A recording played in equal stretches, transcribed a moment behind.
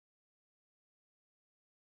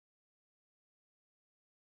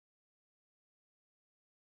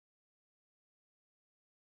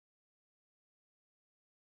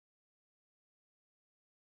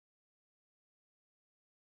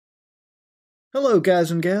Hello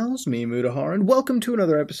guys and gals, me Mudahar, and welcome to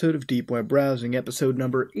another episode of Deep Web Browsing, episode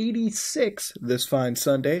number 86 this fine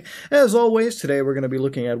Sunday. As always, today we're going to be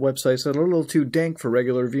looking at websites that are a little too dank for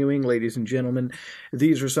regular viewing, ladies and gentlemen.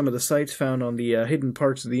 These are some of the sites found on the hidden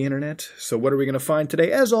parts of the internet. So what are we going to find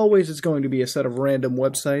today? As always, it's going to be a set of random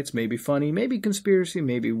websites, maybe funny, maybe conspiracy,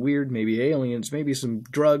 maybe weird, maybe aliens, maybe some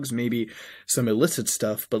drugs, maybe some illicit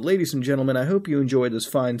stuff. But ladies and gentlemen, I hope you enjoyed this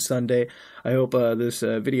fine Sunday. I hope this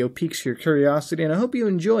video piques your curiosity, and I hope you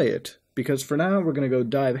enjoy it, because for now, we're going to go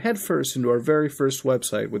dive headfirst into our very first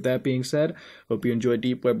website. With that being said, hope you enjoyed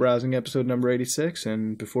Deep Web Browsing episode number 86,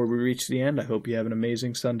 and before we reach the end, I hope you have an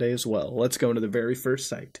amazing Sunday as well. Let's go into the very first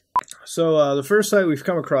site. So, the first site we've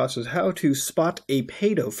come across is How to Spot a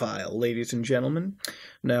Pedophile, ladies and gentlemen.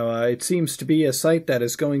 Now, it seems to be a site that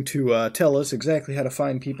is going to tell us exactly how to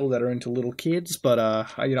find people that are into little kids, but,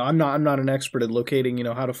 I'm not an expert at locating,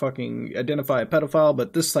 how to fucking identify a pedophile,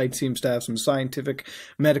 but this site seems to have some scientific,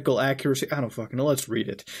 medical accuracy. I don't fucking know, let's read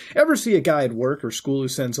it. Ever see a guy at work or school who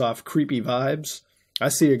sends off creepy vibes? I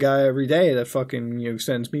see a guy every day that fucking,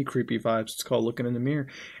 sends me creepy vibes. It's called looking in the mirror.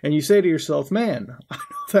 And you say to yourself, man, I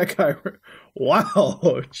know that guy.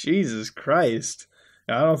 Wow, Jesus Christ.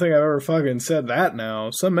 I don't think I've ever fucking said that now.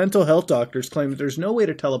 Some mental health doctors claim that there's no way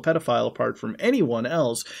to tell a pedophile apart from anyone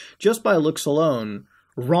else just by looks alone.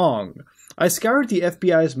 Wrong. I scoured the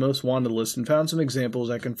FBI's most wanted list and found some examples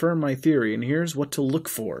that confirm my theory, and here's what to look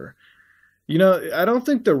for. I don't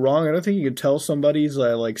think they're wrong. I don't think you can tell somebody's,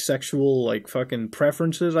 sexual, fucking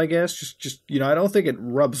preferences, I guess. Just I don't think it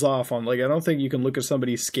rubs off on, I don't think you can look at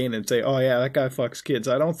somebody's skin and say, oh, yeah, that guy fucks kids.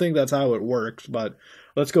 I don't think that's how it works, but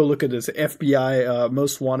let's go look at this FBI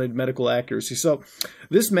most wanted medical accuracy. So,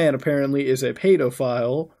 this man apparently is a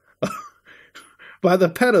pedophile. By the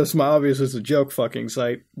pedosmile, obviously it's a joke fucking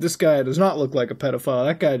site. This guy does not look like a pedophile.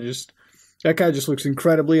 That guy just looks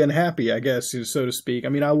incredibly unhappy, I guess, so to speak. I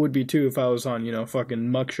mean, I would be too if I was on,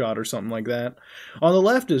 fucking Mugshot or something like that. On the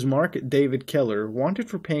left is Mark David Keller, wanted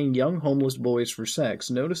for paying young homeless boys for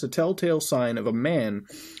sex. Notice a telltale sign of a man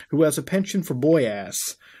who has a penchant for boy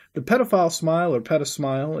ass. The pedophile smile, or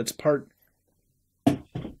pedosmile, it's part...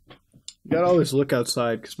 You gotta always look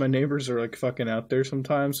outside, because my neighbors are, fucking out there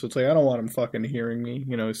sometimes, so it's I don't want them fucking hearing me,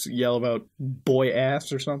 yell about boy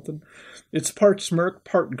ass or something. It's part smirk,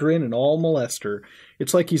 part grin, and all molester.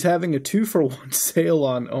 It's like he's having a 2-for-1 sale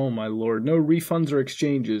on, oh my lord, no refunds or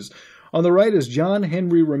exchanges. On the right is John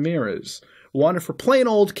Henry Ramirez, wanted for plain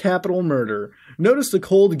old capital murder. Notice the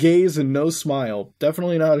cold gaze and no smile.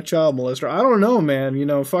 Definitely not a child molester. I don't know,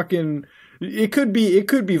 man, fucking... It could be,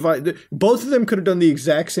 both of them could have done the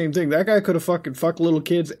exact same thing. That guy could have fucking fucked little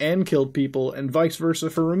kids and killed people, and vice versa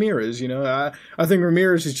for Ramirez, I think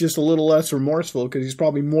Ramirez is just a little less remorseful, because he's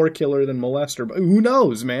probably more killer than molester, but who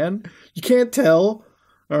knows, man? You can't tell,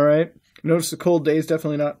 alright? Notice the cold days,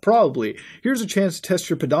 definitely not, probably. Here's a chance to test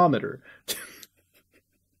your pedometer.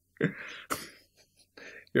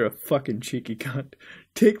 You're a fucking cheeky cunt.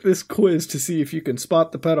 Take this quiz to see if you can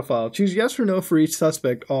spot the pedophile. Choose yes or no for each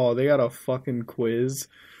suspect. Oh, they got a fucking quiz.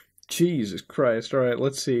 Jesus Christ. Alright,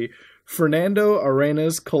 let's see. Fernando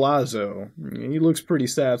Arenas Colazo. He looks pretty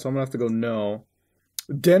sad, so I'm gonna have to go no.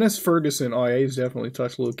 Dennis Ferguson. Oh, yeah, he's definitely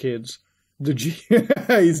touched little kids.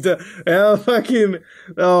 Yeah, fucking...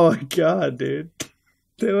 Oh, my God, dude.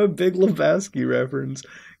 They have a Big Lebowski reference.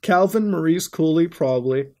 Calvin Maurice Cooley,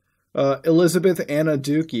 probably. Elizabeth Anna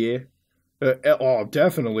Duke, yeah. Oh,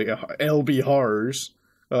 definitely. LB Horrors.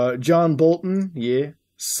 John Bolton, yeah.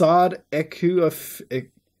 Saad Eku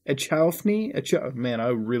Echafni? Man, I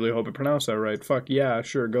really hope I pronounced that right. Fuck, yeah,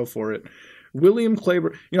 sure, go for it. William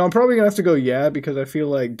Claiborne. I'm probably gonna have to go yeah, because I feel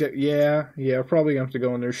like, yeah, probably gonna have to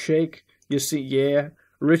go in there. Shake, you see, yeah.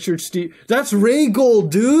 Richard Steve. That's Ray Gold,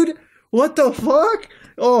 dude! What the fuck?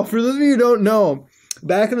 Oh, for those of you who don't know,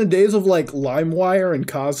 back in the days of, LimeWire and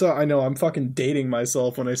Kazaa, I know I'm fucking dating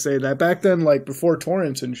myself when I say that. Back then, before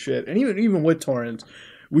torrents and shit, and even with torrents,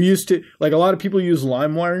 we used to, a lot of people use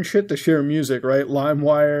LimeWire and shit to share music, right?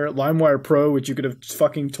 LimeWire Pro, which you could have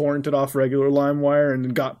fucking torrented off regular LimeWire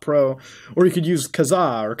and got Pro, or you could use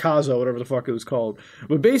Kazaa, or Kazaa, whatever the fuck it was called.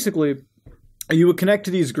 But basically, you would connect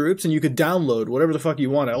to these groups and you could download whatever the fuck you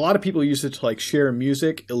wanted. A lot of people used it to share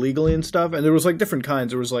music illegally and stuff. And there was different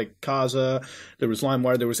kinds. There was Kazaa, there was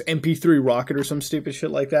LimeWire, there was MP3 Rocket or some stupid shit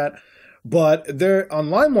like that. But there, on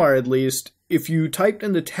LimeWire at least, if you typed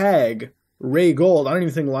in the tag Ray Gold, I don't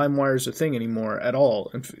even think LimeWire is a thing anymore at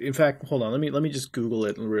all. In fact, hold on, let me just Google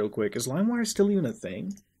it real quick. Is LimeWire still even a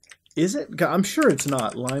thing? Is it? I'm sure it's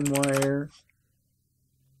not. LimeWire.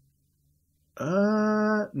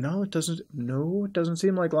 No, it doesn't. No, it doesn't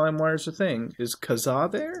seem like LimeWire's a thing. Is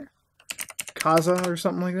Kazaa there? Kazaa or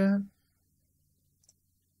something like that?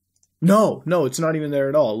 No, it's not even there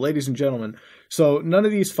at all, ladies and gentlemen. So none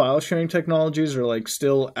of these file sharing technologies are like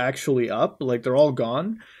still actually up, like they're all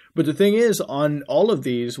gone. But the thing is, on all of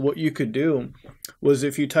these, what you could do was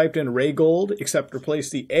if you typed in Raygold, except replace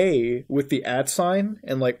the A with the @ sign,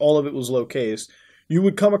 and like all of it was lowercase, you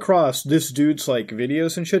would come across this dude's like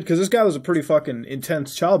videos and shit, because this guy was a pretty fucking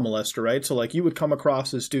intense child molester, right? So like you would come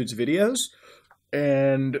across this dude's videos,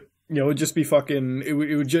 and you know, it would just be fucking, it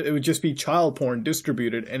would just be child porn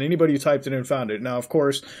distributed, and anybody who typed it in found it. Now, of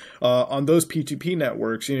course, on those P2P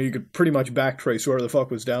networks, you know, you could pretty much backtrace whoever the fuck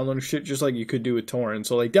was downloading shit, just like you could do with torrents.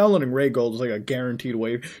 So, like, downloading Raygold is like a guaranteed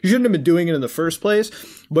way. You shouldn't have been doing it in the first place,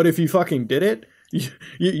 but if you fucking did it,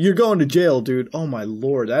 you're going to jail, dude. Oh my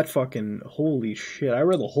lord, that fucking, holy shit. I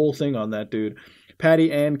read the whole thing on that, dude. Patty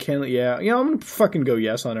Ann Kenley, yeah. You know, I'm gonna fucking go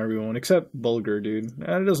yes on everyone, except Bulger, dude.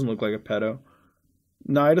 It doesn't look like a pedo.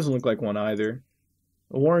 Nah, he doesn't look like one either.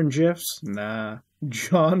 Warren Gifs? Nah.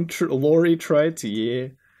 Lori Trites? Yeah.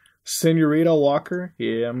 Senorita Walker?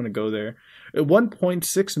 Yeah, I'm gonna go there.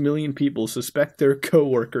 1.6 million people suspect their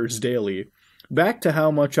co-workers daily. Back to How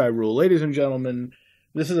Much I Rule. Ladies and gentlemen,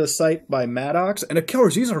 this is a site by Maddox. And of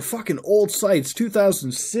course, these are fucking old sites.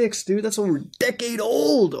 2006, dude. That's over a decade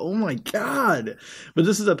old. Oh my god. But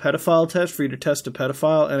this is a pedophile test for you to test a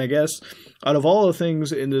pedophile. And I guess, out of all the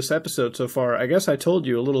things in this episode so far, I guess I told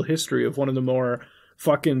you a little history of one of the more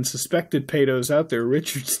fucking suspected pedos out there.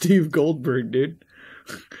 Richard Steve Goldberg, dude.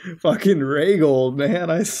 Fucking Raygold, man.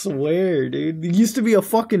 I swear, dude. It used to be a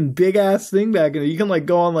fucking big-ass thing back in the... You can, like,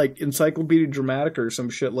 go on, like, Encyclopedia Dramatica or some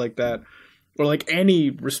shit like that. Or like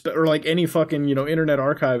any fucking, you know, internet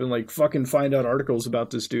archive, and like fucking find out articles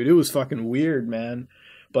about this dude. It was fucking weird, man.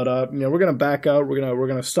 But you know, we're gonna back out. We're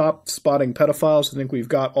gonna stop spotting pedophiles. I think we've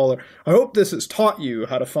got all. I hope this has taught you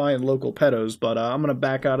how to find local pedos. But I'm gonna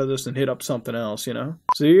back out of this and hit up something else. You know.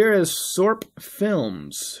 So here is Sorp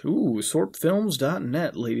Films. Ooh,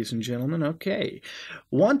 sorpfilms.net, ladies and gentlemen. Okay,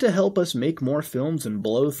 want to help us make more films and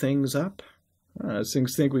blow things up?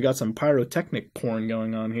 Things think we got some pyrotechnic porn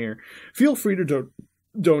going on here. Feel free to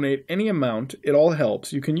donate any amount. It all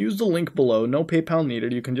helps. You can use the link below. No PayPal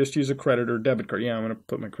needed. You can just use a credit or debit card. Yeah, I'm going to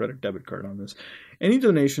put my credit debit card on this. Any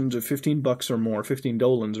donations of $15 or more,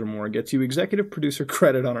 $15 or more, gets you executive producer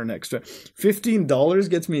credit on our next one. $15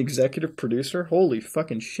 gets me executive producer? Holy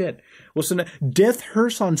fucking shit. What's the next? Death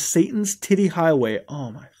Hearse on Satan's Titty Highway.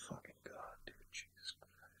 Oh my fucking god, dude. Jesus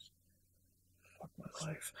Christ. Fuck my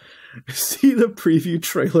life. See the preview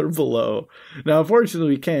trailer below. Now,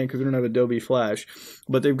 unfortunately, we can't because we don't have Adobe Flash.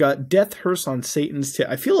 But they've got Death Hearse on Satan's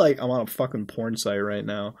I feel like I'm on a fucking porn site right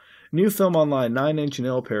now. New film online, 9-inch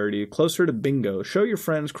nail parody. Closer to bingo. Show your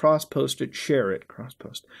friends, cross-post it, share it.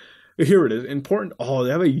 Cross-post. Here it is. Important. Oh,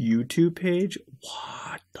 they have a YouTube page?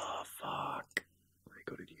 What the fuck? Let me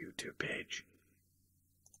go to the YouTube page.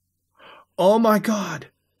 Oh my god.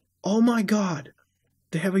 Oh my god.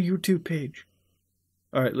 They have a YouTube page.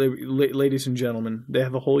 All right, ladies and gentlemen, they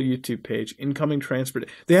have a whole YouTube page. Incoming transport.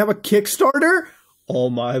 They have a Kickstarter? Oh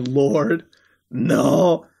my lord.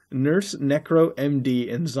 No. Nurse Necro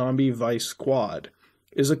MD and Zombie Vice Squad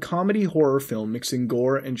is a comedy horror film mixing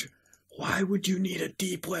gore and... Why would you need a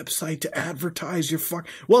deep website to advertise your fuck...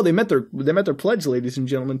 Well, they met their pledge, ladies and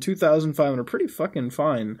gentlemen. 2,500. Pretty fucking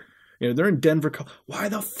fine. You know, they're in Denver. Why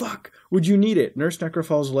the fuck would you need it? Nurse Necro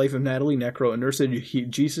follows the life of Natalie Necro, a nurse at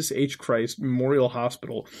Jesus H. Christ Memorial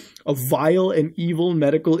Hospital, a vile and evil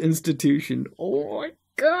medical institution. Oh my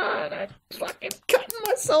god, I'm fucking cutting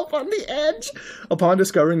myself on the edge. Upon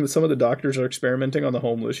discovering that some of the doctors are experimenting on the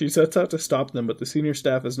homeless, she sets out to stop them, but the senior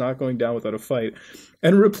staff is not going down without a fight,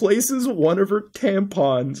 and replaces one of her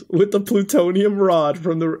tampons with the plutonium rod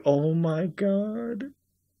from the... Oh my god.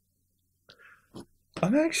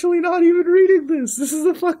 I'm actually not even reading this. This is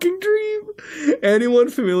a fucking dream. Anyone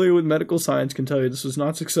familiar with medical science can tell you this was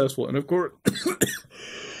not successful, and of course,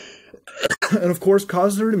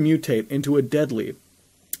 caused her to mutate into a deadly,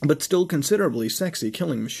 but still considerably sexy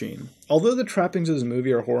killing machine. Although the trappings of this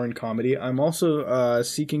movie are horror and comedy, I'm also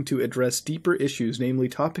seeking to address deeper issues, namely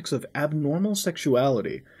topics of abnormal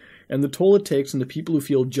sexuality, and the toll it takes on the people who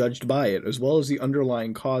feel judged by it, as well as the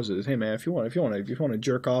underlying causes. Hey man, if you want to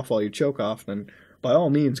jerk off while you choke off, then by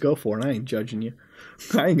all means, go for it. I ain't judging you.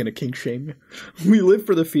 I ain't gonna kink shame you. We live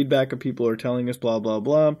for the feedback of people who are telling us blah, blah,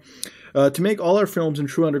 blah. To make all our films in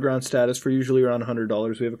true underground status for usually around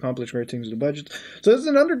 $100, we have accomplished great things with the budget. So this is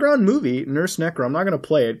an underground movie, Nurse Necro. I'm not gonna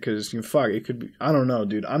play it because, fuck, it could be... I don't know,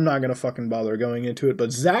 dude. I'm not gonna fucking bother going into it.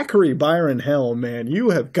 But Zachary Byron Helm, man,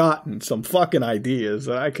 you have gotten some fucking ideas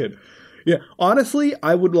that I could... Yeah, honestly,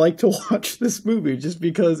 I would like to watch this movie just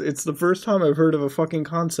because it's the first time I've heard of a fucking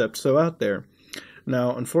concept so out there.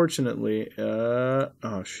 Now, unfortunately,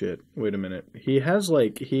 oh shit, wait a minute. He has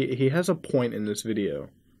like, he has a point in this video.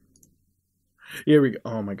 Here we go.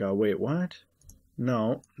 Oh my god, wait, what?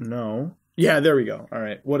 No, no. Yeah, there we go. All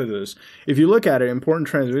right, what it is. If you look at it, important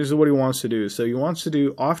trends, this is what he wants to do. So he wants to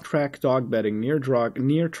do off-track dog betting,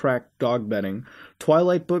 near-track dog betting,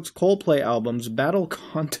 Twilight books, Coldplay albums, battle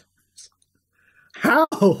contests. How?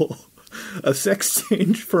 A sex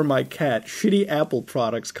change for my cat, shitty Apple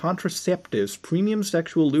products, contraceptives, premium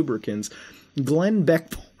sexual lubricants, Glenn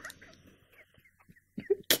Beck.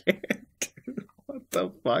 What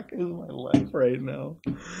the fuck is my life right now?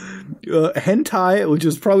 Hentai, which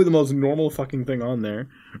is probably the most normal fucking thing on there.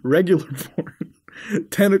 Regular porn.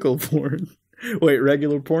 Tentacle porn. Wait,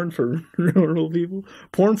 regular porn for normal people?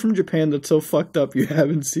 Porn from Japan that's so fucked up you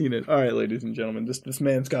haven't seen it. Alright, ladies and gentlemen, this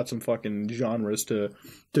man's got some fucking genres to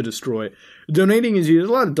destroy. Donating is used.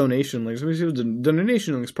 A lot of donation links. The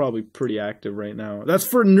donation link is probably pretty active right now. That's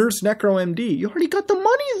for Nurse Necro MD. You already got the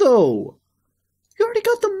money, though! You already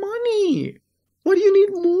got the money! What do you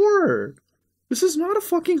need more? This is not a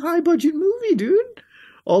fucking high-budget movie, dude.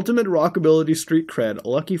 Ultimate Rockability Street Cred, a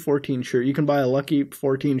Lucky 14 shirt. You can buy a Lucky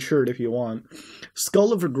 14 shirt if you want.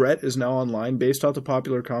 Skull of Regret is now online, based off the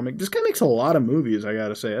popular comic. This guy makes a lot of movies, I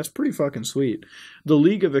gotta say. That's pretty fucking sweet. The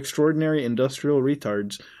League of Extraordinary Industrial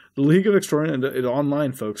Retards. The League of Extraordinary... It's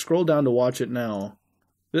online, folks. Scroll down to watch it now.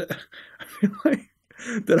 I feel like...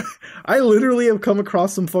 I literally have come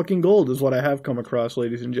across some fucking gold, is what I have come across,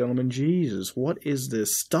 ladies and gentlemen. Jesus, what is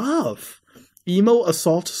this stuff? Emo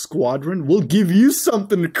Assault Squadron will give you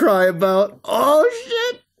something to cry about. Oh,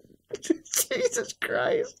 shit! Jesus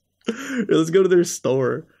Christ. Here, let's go to their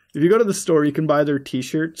store. If you go to the store, you can buy their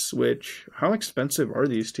t-shirts, which... How expensive are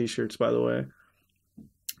these t-shirts, by the way?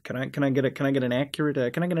 Can I get an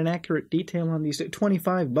accurate detail on these?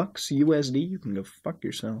 $25 USD? You can go fuck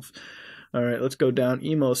yourself. Alright, let's go down.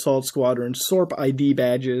 Emo Assault Squadron, SORP ID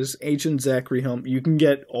badges, Agent Zachary helmet. You can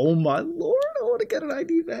get, oh my lord, I want to get an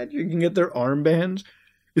ID badge. You can get their armbands.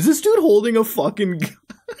 Is this dude holding a fucking gun?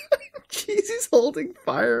 Jeez, he's holding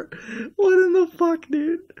fire. What in the fuck,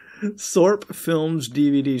 dude? SORP Films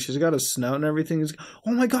DVD. She's got a snout and everything.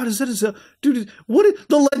 Oh my god, is that a Zelda? Dude, what is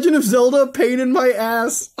The Legend of Zelda? Pain in my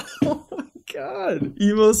ass. Oh my god.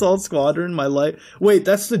 Emo Assault Squadron, My Life. Wait,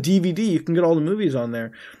 that's the DVD. You can get all the movies on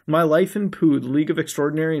there. My Life in Pooh, The League of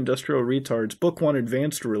Extraordinary Industrial Retards, Book 1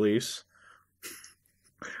 Advanced Release.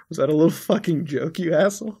 Was that a little fucking joke, you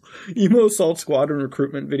asshole? Emo Assault Squadron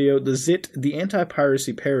recruitment video, The Zit, the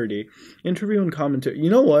anti-piracy parody, interview and commentary. You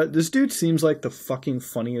know what? This dude seems like the fucking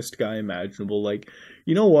funniest guy imaginable. Like,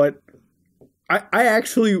 you know what? I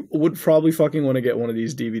actually would probably fucking want to get one of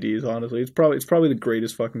these DVDs, honestly. It's probably the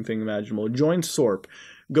greatest fucking thing imaginable. Join SORP.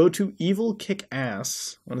 Go to Evil Kick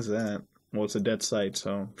Ass. What is that? Well, it's a dead site,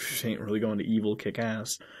 so she ain't really going to Evil Kick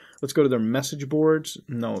Ass. Let's go to their message boards.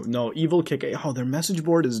 No, Evil Kick... Oh, their message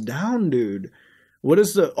board is down, dude. What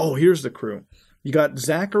is the... Oh, here's the crew. You got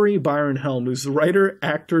Zachary Byron Helm, who's the writer,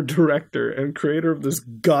 actor, director, and creator of this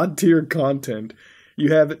god-tier content.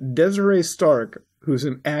 You have Desiree Stark, who's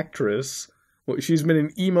an actress. Well, she's been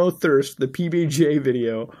in Emo Thirst, the PBJ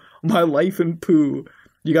video, My Life in Pooh.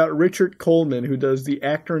 You got Richard Coleman, who does the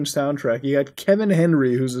actor and soundtrack. You got Kevin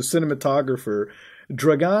Henry, who's a cinematographer.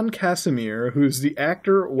 Dragan Casimir, who's the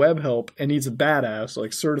actor, web help, and he's a badass,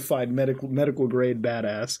 like certified medical grade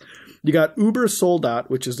badass. You got Uber Soldat,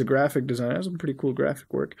 which is the graphic designer. Has some pretty cool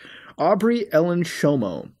graphic work. Aubrey Ellen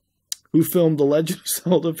Shomo, who filmed The Legend of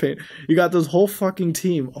Zelda Pain. You got this whole fucking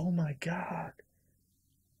team. Oh my god.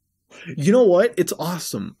 You know what? It's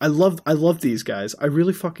awesome. I love these guys. I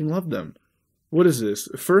really fucking love them. What is this?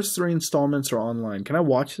 First 3 installments are online. Can I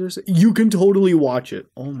watch this? You can totally watch it.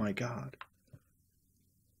 Oh my god.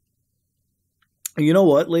 You know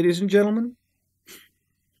what, ladies and gentlemen?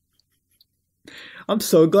 I'm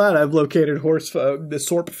so glad I've located the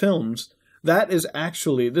SORP Films. This is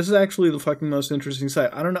actually the fucking most interesting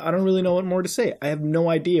site. I don't really know what more to say. I have no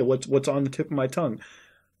idea what's on the tip of my tongue.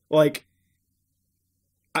 Like,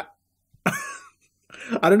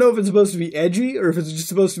 I don't know if it's supposed to be edgy or if it's just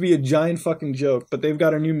supposed to be a giant fucking joke, but they've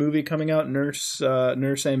got a new movie coming out, Nurse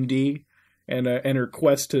MD, and her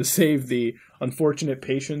quest to save the unfortunate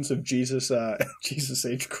patients of Jesus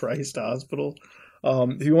H. Christ Hospital.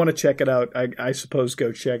 If you want to check it out, I suppose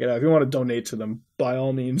go check it out. If you want to donate to them, by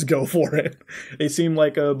all means, go for it. They seem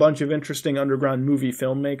like a bunch of interesting underground movie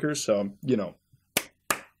filmmakers, so, you know,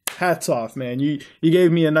 hats off, man. You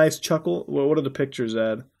gave me a nice chuckle. Well, what are the pictures,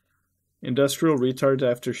 Ed? Industrial retards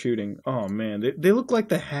after shooting. Oh, man. They look like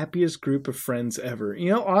the happiest group of friends ever.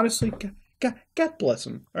 You know, honestly, God bless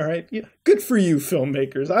them, all right? Yeah, good for you,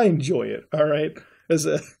 filmmakers. I enjoy it, all right? as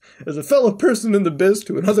a fellow person in the biz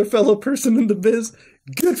to another fellow person in the biz,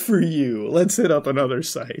 good for you. Let's hit up another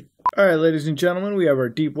site. Alright, ladies and gentlemen, we have our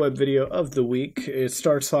deep web video of the week. It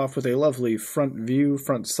starts off with a lovely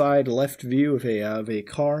front side, left view of a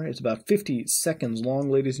car. It's about 50 seconds long,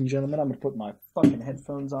 ladies and gentlemen. I'm going to put my fucking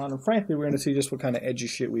headphones on, and frankly, we're going to see just what kind of edgy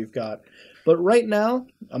shit we've got. But right now,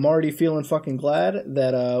 I'm already feeling fucking glad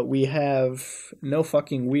that we have no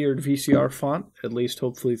fucking weird VCR font, at least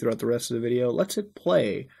hopefully throughout the rest of the video. Let's hit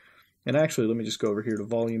play. And actually, let me just go over here to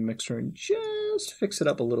volume mixer and just fix it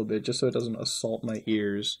up a little bit, just so it doesn't assault my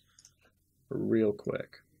ears real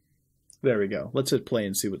quick. There we go. Let's hit play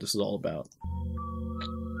and see what this is all about.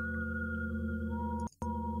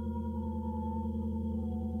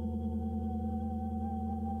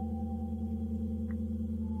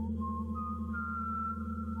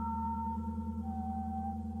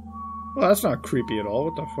 Well, that's not creepy at all.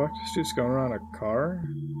 What the fuck? This dude's going around a car?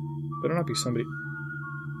 Better not be somebody...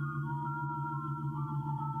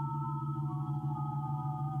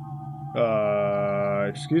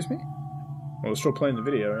 excuse me? Well, we're still playing the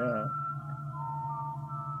video, yeah.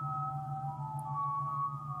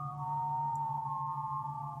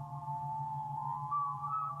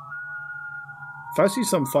 If I see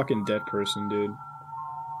some fucking dead person, dude.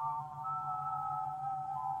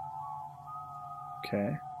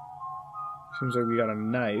 Okay. Seems like we got a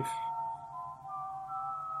knife.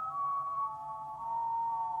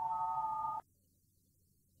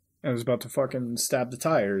 I was about to fucking stab the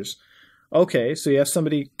tires. Okay, so you have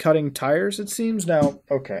somebody cutting tires, it seems? Now,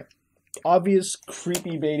 okay. Obvious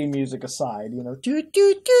creepy baity music aside, you know.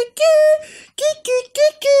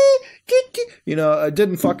 You know, it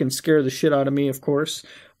didn't fucking scare the shit out of me, of course.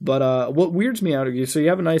 But what weirds me out of you, so you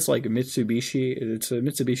have a nice, like, Mitsubishi. It's a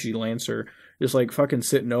Mitsubishi Lancer. Just, like, fucking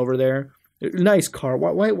sitting over there. Nice car.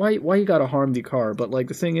 Why you gotta harm the car? But, like,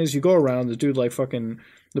 the thing is, you go around, the dude, like, fucking...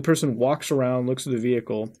 The person walks around, looks at the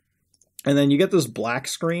vehicle... And then you get this black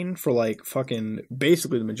screen for, like, fucking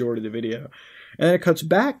basically the majority of the video. And then it cuts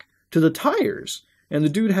back to the tires. And the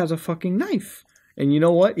dude has a fucking knife. And you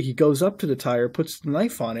know what? He goes up to the tire, puts the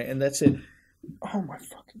knife on it, and that's it. Oh, my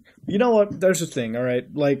fucking... You know what? There's the thing, alright?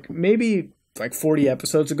 Like, maybe, like, 40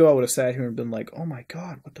 episodes ago, I would have sat here and been like, oh my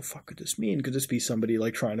god, what the fuck could this mean? Could this be somebody,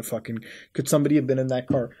 like, trying to fucking... Could somebody have been in that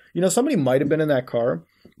car? You know, somebody might have been in that car.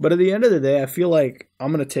 But at the end of the day, I feel like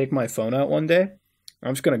I'm going to take my phone out one day.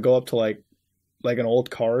 I'm just going to go up to, like an old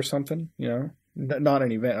car or something, you know? Not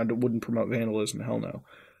an event. I wouldn't promote vandalism, hell no.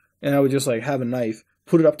 And I would just, like, have a knife,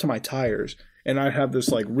 put it up to my tires, and I'd have this,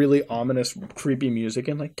 like, really ominous, creepy music,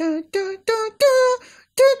 and, like, dun, dun, dun, dun,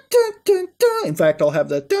 dun, dun, dun, dun. In fact, I'll have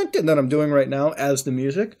that dun, dun, that I'm doing right now as the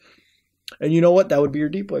music. And you know what? That would be your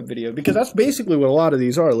deep web video. Because that's basically what a lot of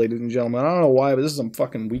these are, ladies and gentlemen. I don't know why, but this is some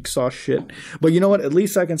fucking weak sauce shit. But you know what? At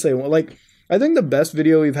least I can say, well, like... I think the best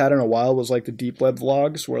video we've had in a while was, like, the deep web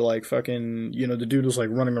vlogs where, like, fucking, you know, the dude was, like,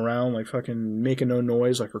 running around, like, fucking making no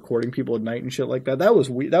noise, like, recording people at night and shit like that. That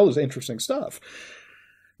was interesting stuff.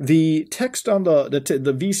 The text on the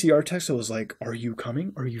VCR text, it was like, are you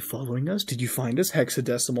coming? Are you following us? Did you find us?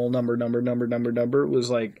 Hexadecimal number was,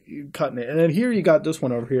 like, cutting it. And then here you got this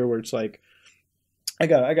one over here where it's like, I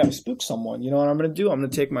gotta spook someone. You know what I'm gonna do? I'm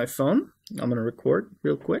gonna take my phone. I'm gonna record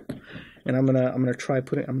real quick, and I'm gonna try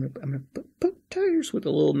putting. I'm gonna put tires with a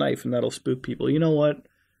little knife, and that'll spook people. You know what?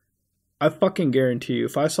 I fucking guarantee you,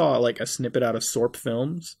 if I saw like a snippet out of Sorp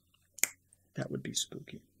Films, that would be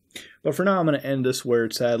spooky. But for now, I'm going to end this where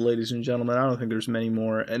it's at, ladies and gentlemen. I don't think there's many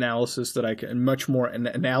more analysis that I can, much more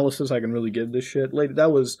analysis I can really give this shit.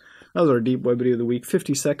 That was our deep web video of the week.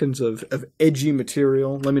 50 seconds of edgy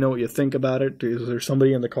material. Let me know what you think about it. Is there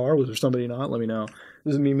somebody in the car? Was there somebody not? Let me know.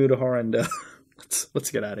 This is me, Mudahar, and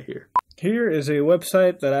let's get out of here. Here is a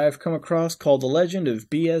website that I've come across called The Legend of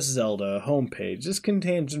BS Zelda homepage. This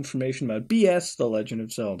contains information about BS, The Legend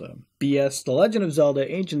of Zelda. BS, The Legend of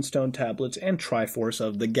Zelda, Ancient Stone Tablets, and Triforce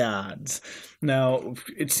of the Gods. Now,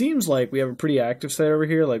 it seems like we have a pretty active site over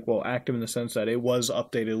here. Like, well, active in the sense that it was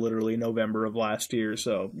updated literally November of last year.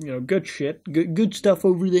 So, you know, good shit. Good stuff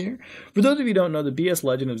over there. For those of you who don't know, the BS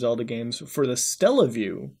Legend of Zelda games for the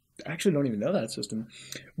Stellaview, I actually don't even know that system.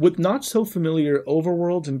 With not so familiar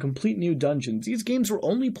overworlds and complete new dungeons, these games were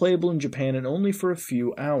only playable in Japan and only for a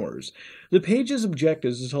few hours. The page's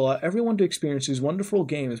objective is to allow everyone to experience these wonderful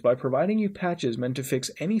games by providing you patches meant to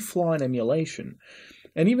fix any flaw in emulation,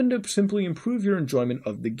 and even to simply improve your enjoyment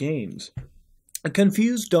of the games.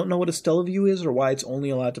 Confused, don't know what a Stellaview is or why it's only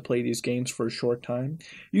allowed to play these games for a short time?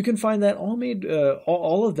 You can find that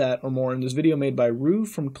all of that or more in this video made by Rue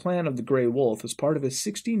from Clan of the Grey Wolf as part of his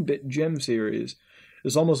 16-bit gem series.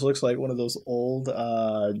 This almost looks like one of those old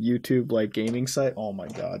YouTube like gaming site. Oh my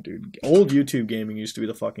god, dude! Old YouTube gaming used to be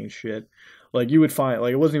the fucking shit. Like you would find,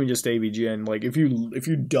 like it wasn't even just AVGN. Like if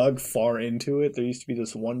you dug far into it, there used to be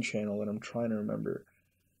this one channel that I'm trying to remember.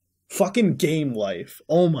 Fucking Game Life.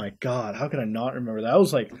 Oh my god, how could I not remember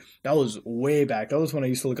that? That was way back. That was when I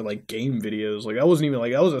used to look at like game videos. Like that wasn't even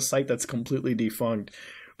like that was a site that's completely defunct.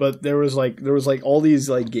 But there was like all these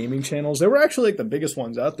like gaming channels. They were actually like the biggest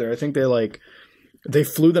ones out there. I think they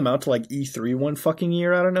flew them out to like E3 one fucking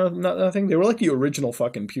year. I don't know, nothing. They were like the original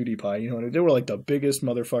fucking PewDiePie. You know, they were like the biggest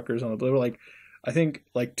motherfuckers on it. They were like, I think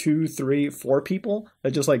like 2, 3, 4 people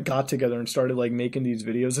that just like got together and started like making these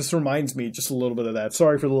videos. This reminds me just a little bit of that.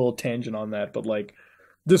 Sorry for the little tangent on that, but like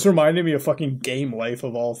this reminded me of fucking Game Life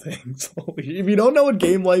of all things. If you don't know what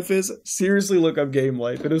Game Life is, seriously look up Game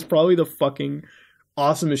Life. It is probably the fucking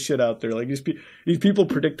awesomest shit out there. Like these people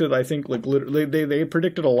predicted, I think, like literally they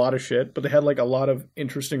predicted a lot of shit, but they had like a lot of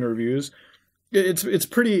interesting reviews. It's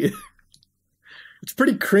pretty it's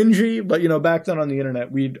pretty cringy, but you know, back then on the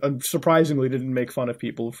internet, we surprisingly didn't make fun of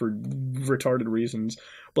people for retarded reasons.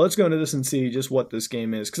 But let's go into this and see just what this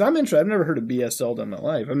game is, because I'm interested. I've never heard of BS Zelda in my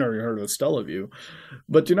life. I've never even heard of Stellaview,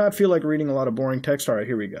 but do not feel like reading a lot of boring text. All right,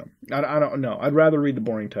 here we go. I don't know. I'd rather read the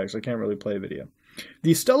boring text. I can't really play a video.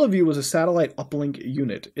 The Stellaview was a satellite uplink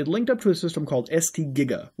unit. It linked up to a system called ST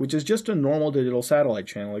Giga, which is just a normal digital satellite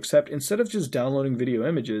channel, except instead of just downloading video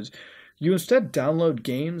images, you instead download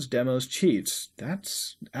games, demos, cheats.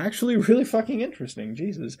 That's actually really fucking interesting.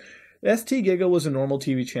 Jesus. ST Giga was a normal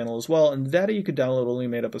TV channel as well, and the data you could download only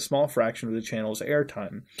made up a small fraction of the channel's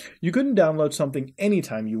airtime. You couldn't download something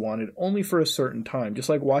anytime you wanted, only for a certain time, just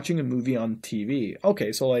like watching a movie on TV.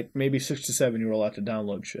 Okay, so like maybe 6 to 7 you were allowed to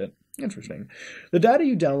download shit. Interesting. The data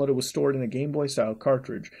you downloaded was stored in a Game Boy style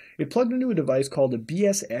cartridge. It plugged into a device called a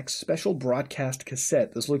BSX Special Broadcast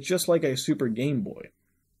Cassette. This looked just like a Super Game Boy,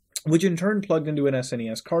 which in turn plugged into an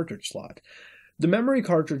SNES cartridge slot. The memory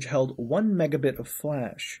cartridge held 1 megabit of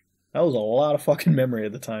flash. That was a lot of fucking memory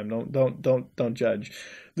at the time. Don't judge.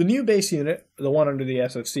 The new base unit, the one under the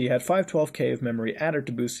SFC, had 512K of memory added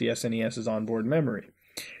to boost the SNES's onboard memory.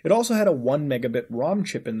 It also had a 1 megabit ROM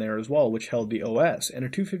chip in there as well, which held the OS, and a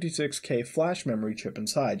 256K flash memory chip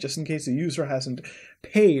inside, just in case the user hasn't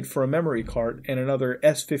paid for a memory card and another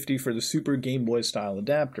S50 for the Super Game Boy style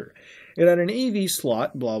adapter. It had an AV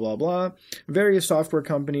slot, blah blah blah. Various software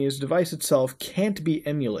companies, device itself can't be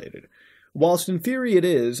emulated. Whilst in theory it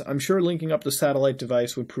is, I'm sure linking up the satellite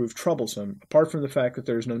device would prove troublesome, apart from the fact that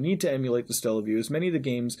there is no need to emulate the Stellaview, as many of the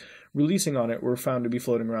games releasing on it were found to be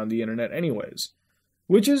floating around the internet anyways.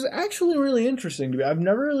 Which is actually really interesting to me. I've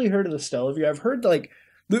never really heard of the Stellaview. I've heard, like,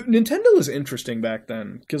 Nintendo was interesting back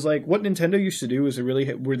then, because, like, what Nintendo used to do is they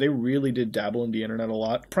really did dabble in the internet a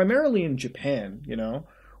lot, primarily in Japan, you know,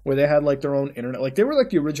 where they had, like, their own internet. Like, they were, like,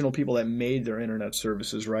 the original people that made their internet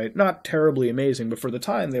services, right? Not terribly amazing, but for the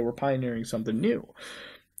time, they were pioneering something new.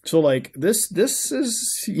 So, like, this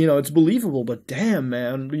is, you know, it's believable, but damn,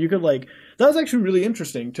 man, you could, like, that was actually really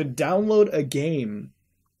interesting, to download a game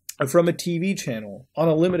from a TV channel on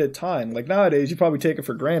a limited time. Like nowadays, you probably take it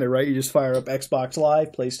for granted, right? You just fire up Xbox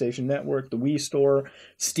Live, PlayStation Network, the Wii Store,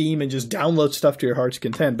 Steam, and just download stuff to your heart's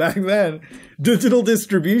content. Back then, digital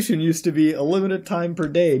distribution used to be a limited time per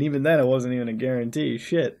day, and even then it wasn't even a guarantee.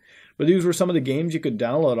 Shit. But these were some of the games you could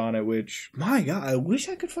download on it, which, my god, I wish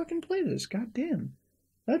I could fucking play this. God damn.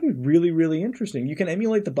 That'd be really, really interesting. You can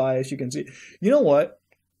emulate the BIOS, you can see. You know what?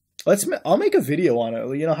 I'll make a video on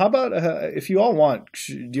it. You know, how about, if you all want,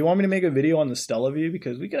 do you want me to make a video on the Stellaview?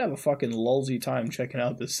 Because we could have a fucking lulzy time checking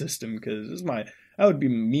out this system, because that would be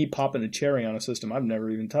me popping a cherry on a system I've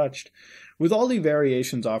never even touched. With all the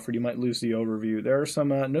variations offered, you might lose the overview. There are some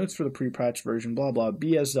notes for the pre-patched version, blah blah,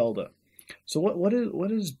 BS Zelda. So what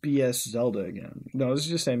is BS Zelda again? No, this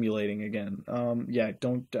is just emulating again. Yeah, I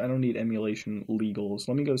don't need emulation legals.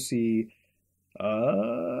 Let me go see,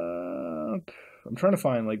 I'm trying to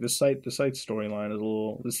find, like, the site's storyline is a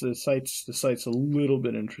little, the site's a little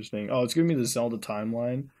bit interesting. Oh, it's giving me the Zelda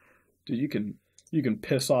timeline. Dude, you can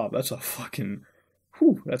piss off. That's a fucking,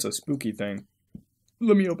 that's a spooky thing.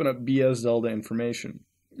 Let me open up BS Zelda information.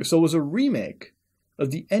 So it was a remake of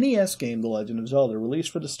the NES game The Legend of Zelda, released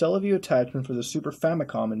for the Stellaview attachment for the Super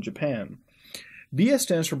Famicom in Japan. BS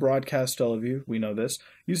stands for Broadcast Stellaview, we know this.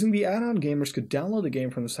 Using the add-on, gamers could download the game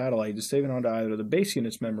from the satellite to save it onto either the base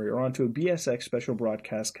unit's memory or onto a BSX Special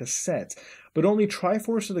Broadcast cassette. But only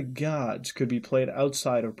Triforce of the Gods could be played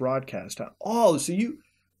outside of broadcast. Oh, so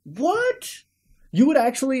what? You would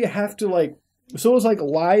actually have to, like, so it was like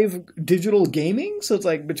live digital gaming? So it's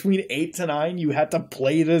like between 8 to 9 you had to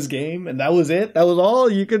play this game and that was it? That was all?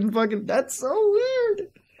 You couldn't fucking, that's so weird.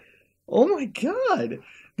 Oh my god!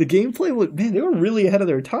 The gameplay was... Man, they were really ahead of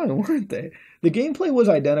their time, weren't they? The gameplay was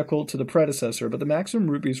identical to the predecessor, but the maximum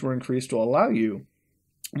rupees were increased to allow you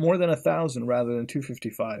more than 1,000 rather than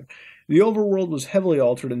 255. The overworld was heavily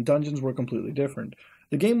altered and dungeons were completely different.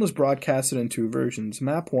 The game was broadcasted in two versions,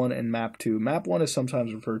 Map 1 and Map 2. Map 1 is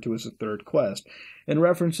sometimes referred to as the third quest, in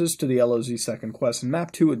references to the LOZ second quest, and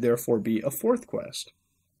Map 2 would therefore be a fourth quest.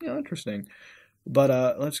 Yeah, interesting.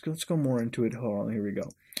 But let's go more into it. Hold on, here we go.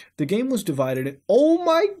 The game was divided in... Oh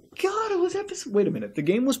my god, it was episode... Wait a minute. The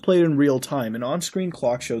game was played in real time. An on-screen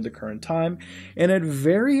clock showed the current time, and at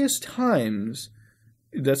various times...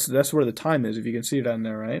 That's where the time is, if you can see it on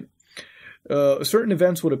there, right? Certain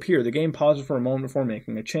events would appear. The game pauses for a moment before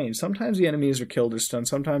making a change. Sometimes the enemies are killed or stunned,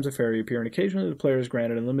 sometimes a fairy appear, and occasionally the player is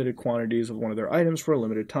granted unlimited quantities of one of their items for a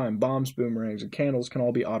limited time. Bombs, boomerangs, and candles can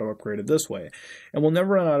all be auto-upgraded this way, and will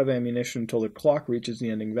never run out of ammunition until the clock reaches the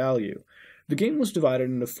ending value. The game was divided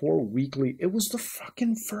into 4 weekly... It was the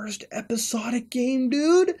fucking first episodic game,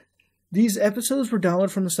 dude! These episodes were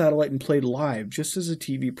downloaded from the satellite and played live, just as a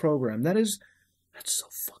TV program. That's so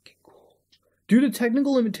fucking cool. Due to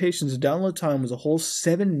technical limitations, the download time was a whole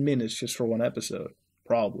 7 minutes just for one episode.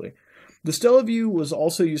 Probably. The Stellaview was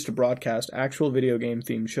also used to broadcast actual video game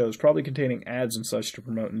themed shows, probably containing ads and such to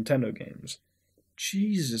promote Nintendo games.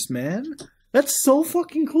 Jesus, man. That's so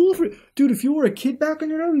fucking cool. Dude, if you were a kid back in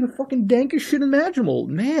your day, you're the fucking dankest shit imaginable.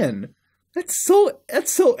 Man. That's so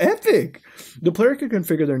epic. The player could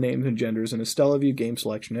configure their names and genders in a Stellaview game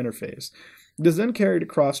selection interface. It is then carried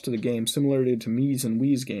across to the game, similarly to Mii's and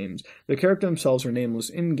Wii's games. The characters themselves are nameless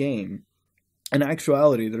in-game. In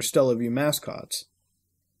actuality, they're Stellaview mascots.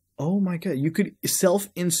 Oh my god, you could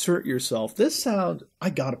self-insert yourself. This sounds...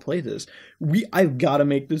 I gotta play this. I've gotta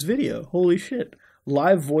make this video. Holy shit.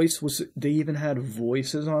 Live voice was... They even had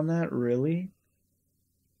voices on that? Really?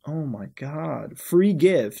 Oh my god. Free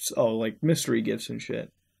gifts. Oh, like mystery gifts and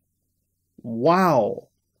shit. Wow.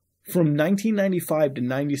 From 1995 to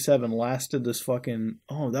 97 lasted this fucking...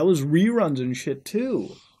 Oh, that was reruns and shit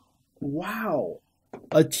too. Wow.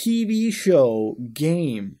 A TV show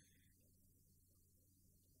game.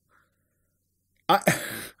 I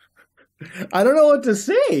don't know what to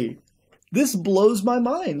say. This blows my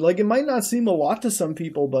mind. Like, it might not seem a lot to some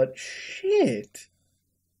people, but shit.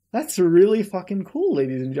 That's really fucking cool,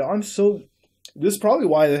 ladies and gentlemen. I'm so... This is probably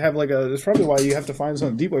why they have this is probably why you have to find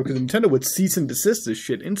something deep web, because Nintendo would cease and desist this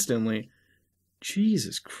shit instantly.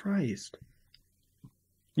 Jesus Christ.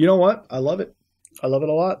 You know what? I love it. I love it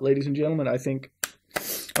a lot, ladies and gentlemen. I think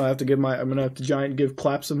I'm gonna have to give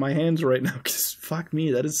claps of my hands right now, because fuck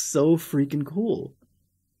me, that is so freaking cool.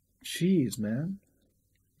 Jeez, man.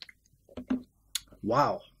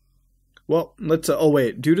 Wow. Well, let's oh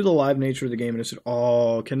wait, due to the live nature of the game,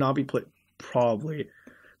 cannot be played. Probably.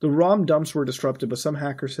 The ROM dumps were disrupted, but some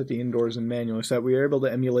hackers hit the indoors and manually, so that we were able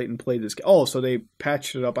to emulate and play this game. Oh, so they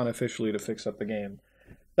patched it up unofficially to fix up the game.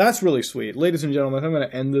 That's really sweet. Ladies and gentlemen, I'm going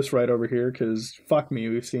to end this right over here, because fuck me,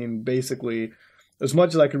 we've seen basically as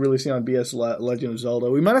much as I could really see on BS Legend of Zelda.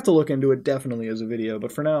 We might have to look into it definitely as a video,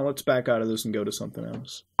 but for now, let's back out of this and go to something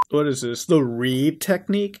else. What is this? The read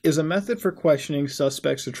technique is a method for questioning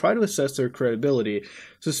suspects to try to assess their credibility.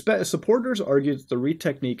 Supporters argue that the read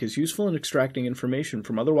technique is useful in extracting information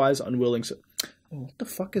from otherwise unwilling... What the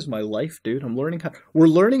fuck is my life, dude? We're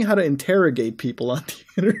learning how to interrogate people on the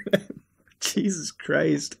internet. Jesus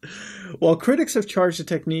Christ. While critics have charged the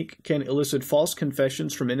technique can elicit false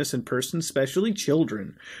confessions from innocent persons, especially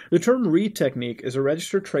children, the term read technique is a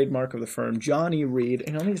registered trademark of the firm John E. Reed,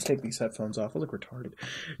 and let me just take these headphones off, I look retarded,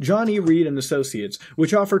 John E. Reed and Associates,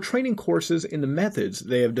 which offer training courses in the methods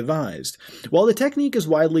they have devised. While the technique is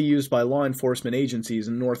widely used by law enforcement agencies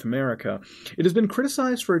in North America, it has been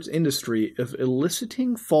criticized for its industry of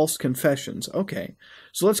eliciting false confessions. Okay,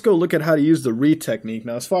 so let's go look at how to use the read technique.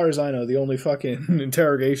 Now, as far as I know, the only fucking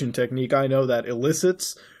interrogation technique I know that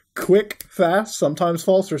elicits quick, fast, sometimes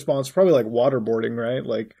false response, probably like waterboarding, right?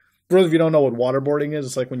 Like, for those of you who don't know what waterboarding is,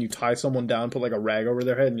 it's like when you tie someone down, put like a rag over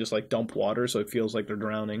their head and just like dump water so it feels like they're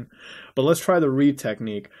drowning. But let's try the read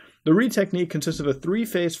technique. The read technique consists of a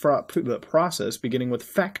 3-phase process beginning with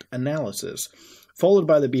fact analysis, followed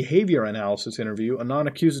by the behavior analysis interview, a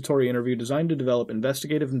non-accusatory interview designed to develop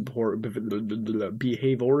investigative and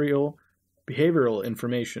behavioral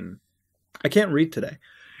information. I can't read today.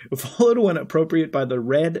 Followed when appropriate by the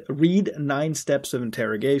read 9 steps of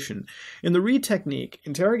interrogation. In the read technique,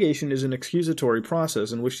 interrogation is an accusatory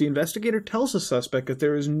process in which the investigator tells the suspect that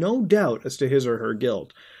there is no doubt as to his or her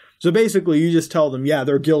guilt. So basically, you just tell them, yeah,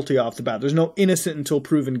 they're guilty off the bat. There's no innocent until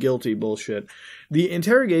proven guilty bullshit. The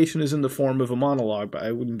interrogation is in the form of a monologue, but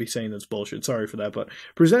I wouldn't be saying that's bullshit, sorry for that, but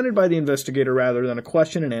presented by the investigator rather than a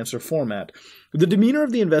question and answer format. The demeanor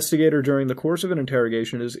of the investigator during the course of an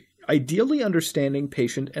interrogation is ideally understanding,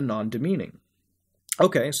 patient, and non-demeaning.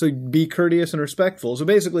 Okay, so be courteous and respectful. So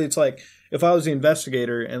basically, it's like, if I was the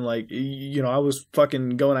investigator and, like, you know, I was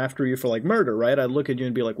fucking going after you for, like, murder, right? I'd look at you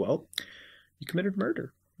and be like, well, you committed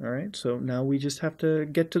murder. All right, so now we just have to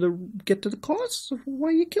get to the cause of why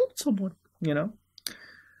you killed someone, you know?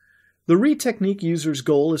 The RE technique user's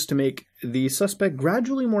goal is to make the suspect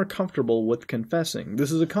gradually more comfortable with confessing.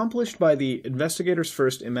 This is accomplished by the investigators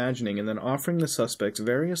first imagining and then offering the suspects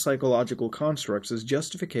various psychological constructs as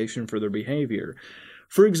justification for their behavior.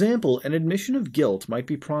 For example, an admission of guilt might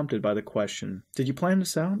be prompted by the question, did you plan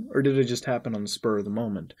this out, or did it just happen on the spur of the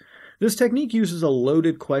moment? This technique uses a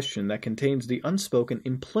loaded question that contains the unspoken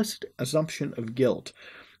implicit assumption of guilt.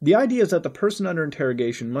 The idea is that the person under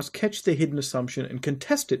interrogation must catch the hidden assumption and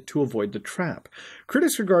contest it to avoid the trap.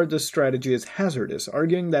 Critics regard this strategy as hazardous,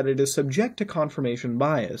 arguing that it is subject to confirmation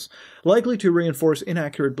bias, likely to reinforce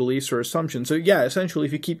inaccurate beliefs or assumptions. So yeah, essentially,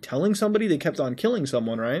 if you keep telling somebody they kept on killing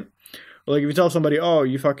someone, right? Like if you tell somebody, oh,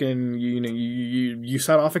 you fucking, you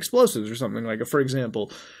set off explosives or something, like, for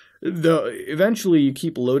example, eventually you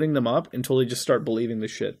keep loading them up until they just start believing the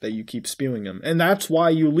shit that you keep spewing them. And that's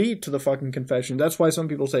why you lead to the fucking confession. That's why some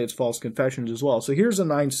people say it's false confessions as well. So here's the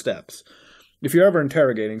 9 steps. If you're ever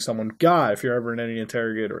interrogating someone, if you're ever in any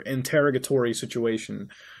interrogatory situation,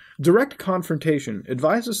 direct confrontation.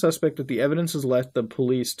 Advise the suspect that the evidence has led the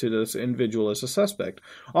police to this individual as a suspect.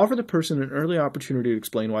 Offer the person an early opportunity to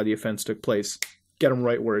explain why the offense took place. Get them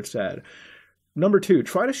right where it's at. Number 2,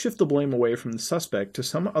 try to shift the blame away from the suspect to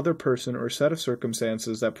some other person or set of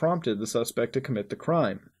circumstances that prompted the suspect to commit the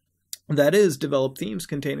crime. That is, develop themes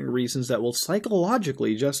containing reasons that will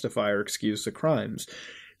psychologically justify or excuse the crimes.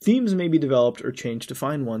 Themes may be developed or changed to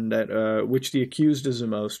find one that which the accused is the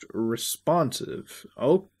most responsive.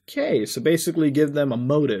 Okay, so basically give them a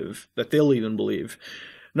motive that they'll even believe.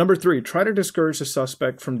 Number 3, try to discourage the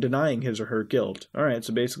suspect from denying his or her guilt. Alright,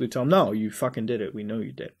 so basically tell them, no, you fucking did it. We know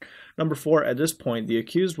you did. Number 4, at this point, the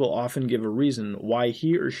accused will often give a reason why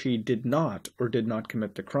he or she did not or did not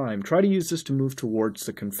commit the crime. Try to use this to move towards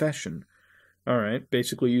the confession. Alright,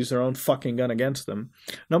 basically use their own fucking gun against them.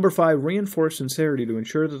 Number 5, reinforce sincerity to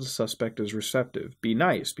ensure that the suspect is receptive. Be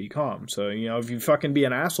nice, be calm. So, you know, if you fucking be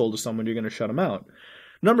an asshole to someone, you're going to shut them out.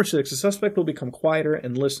 Number 6, the suspect will become quieter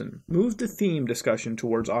and listen. Move the theme discussion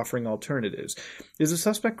towards offering alternatives. Is the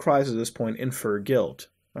suspect cries at this point, infer guilt.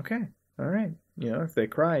 Okay, alright. You know, if they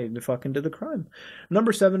cry, they fucking did the crime.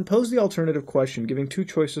 Number 7, pose the alternative question, giving 2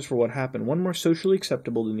 choices for what happened, one more socially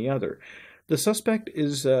acceptable than the other. The suspect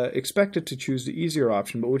is expected to choose the easier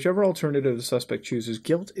option, but whichever alternative the suspect chooses,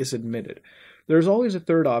 guilt is admitted. There is always a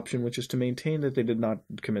third option, which is to maintain that they did not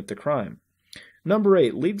commit the crime. Number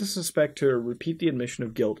 8, lead the suspect to repeat the admission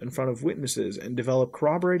of guilt in front of witnesses and develop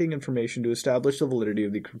corroborating information to establish the validity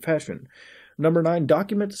of the confession. Number 9,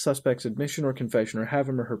 document the suspect's admission or confession or have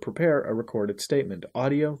him or her prepare a recorded statement,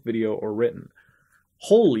 audio, video, or written.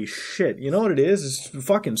 Holy shit, you know what it is? It's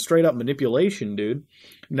fucking straight up manipulation, dude.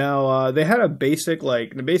 Now, they had a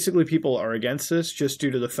basically people are against this just due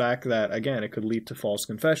to the fact that, again, it could lead to false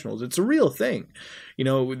confessionals. It's a real thing. You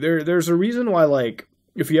know, there's a reason why, like,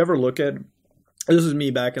 if you ever look at, this is me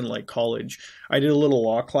back in, like, college. I did a little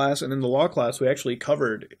law class, and in the law class, we actually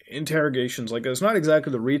covered interrogations like this. Not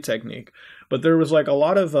exactly the RE technique, but there was, like, a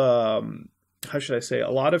lot of, a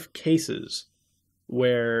lot of cases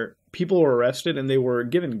where people were arrested and they were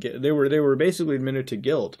basically admitted to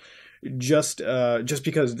guilt just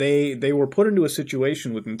because they were put into a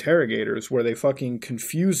situation with interrogators where they fucking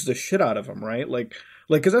confused the shit out of them, right? Like,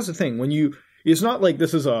 because that's the thing, it's not like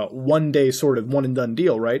this is a one-day sort of one-and-done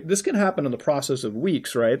deal, right? This can happen in the process of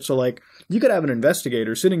weeks, right? So, like, you could have an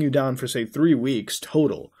investigator sitting you down for, say, 3 weeks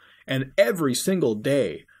total, and every single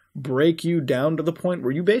day break you down to the point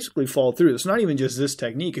where you basically fall through. It's not even just this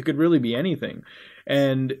technique. It could really be anything.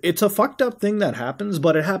 And it's a fucked up thing that happens,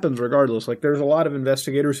 but it happens regardless. Like, there's a lot of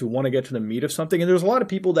investigators who want to get to the meat of something, and there's a lot of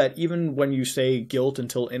people that even when you say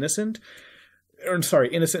innocent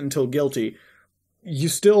until guilty, you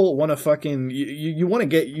still want to fucking you want to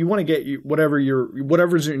get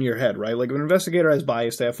whatever's in your head, right? Like, if an investigator has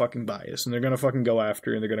bias, they have fucking bias, and they're gonna fucking go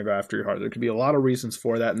after you, and they're gonna go after your heart. There could be a lot of reasons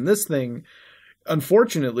for that, and this thing,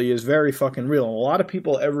 unfortunately, is very fucking real. And a lot of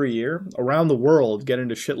people every year around the world get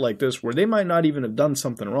into shit like this where they might not even have done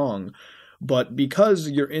something wrong, but because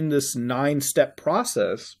you're in this 9-step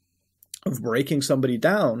process of breaking somebody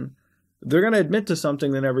down, They're going to admit to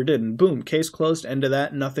something they never did, and boom, case closed, end of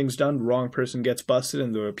that, nothing's done, wrong person gets busted,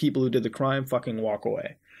 and the people who did the crime fucking walk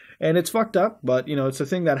away. And it's fucked up, but, you know, it's a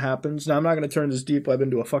thing that happens. Now, I'm not going to turn this deep web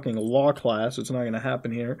into a fucking law class. It's not going to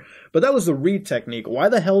happen here. But that was the read technique. Why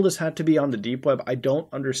the hell this had to be on the deep web, I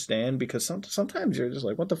don't understand, because sometimes you're just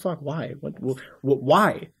like, what the fuck? Why?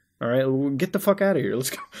 Why? All right, get the fuck out of here.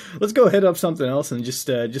 Let's go hit up something else and just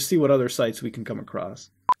see what other sites we can come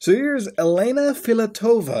across. So here's Elena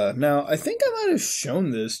Filatova. Now, I think I might have shown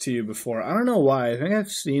this to you before. I don't know why. I think I've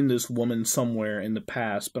seen this woman somewhere in the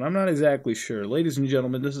past, but I'm not exactly sure. Ladies and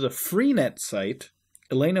gentlemen, this is a Freenet site,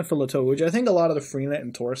 Elena Filatova, which I think a lot of the Freenet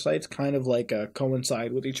and Tor sites kind of like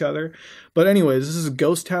coincide with each other. But anyways, this is a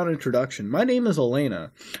ghost town introduction. My name is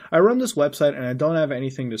Elena. I run this website and I don't have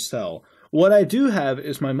anything to sell. What I do have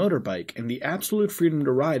is my motorbike, and the absolute freedom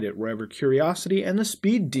to ride it wherever curiosity and the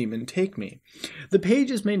speed demon take me. The page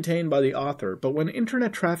is maintained by the author, but when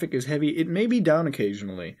internet traffic is heavy, it may be down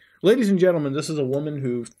occasionally. Ladies and gentlemen, this is a woman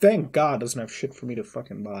who, thank God, doesn't have shit for me to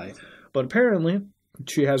fucking buy. But apparently,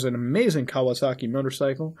 she has an amazing Kawasaki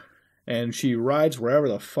motorcycle, and she rides wherever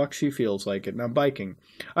the fuck she feels like it. Now, biking.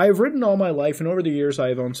 I have ridden all my life, and over the years I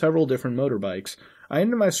have owned several different motorbikes. I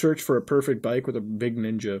ended my search for a perfect bike with a big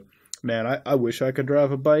Ninja. Man, I wish I could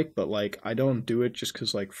drive a bike, but, like, I don't do it just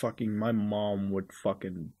because, like, fucking my mom would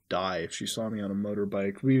fucking die if she saw me on a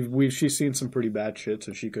motorbike. She's seen some pretty bad shit,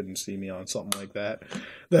 so she couldn't see me on something like that.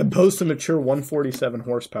 That boasts a mature 147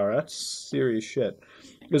 horsepower. That's serious shit.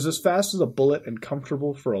 It is as fast as a bullet and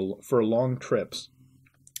comfortable for long trips.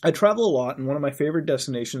 I travel a lot, and one of my favorite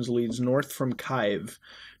destinations leads north from Kyiv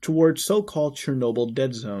towards so-called Chernobyl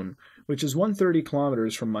Dead Zone, which is 130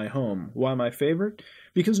 kilometers from my home. Why my favorite?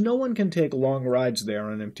 Because no one can take long rides there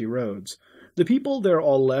on empty roads. The people there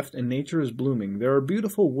all left and nature is blooming. There are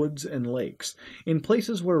beautiful woods and lakes, in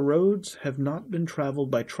places where roads have not been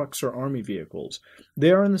traveled by trucks or army vehicles.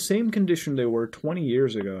 They are in the same condition they were 20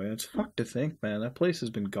 years ago, and it's fucked to think, man. That place has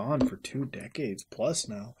been gone for 2 decades plus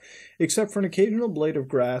now, except for an occasional blade of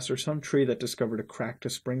grass or some tree that discovered a crack to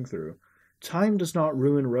spring through. Time does not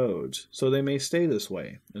ruin roads, so they may stay this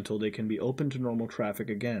way until they can be open to normal traffic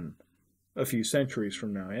again. A few centuries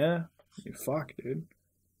from now, yeah? Fuck, dude.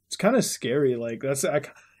 It's kind of scary. Like,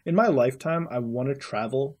 in my lifetime, I want to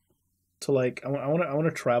travel to, like, I want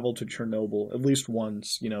to travel to Chernobyl at least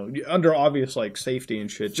once, you know, under obvious, like, safety and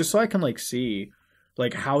shit, just so I can, like, see,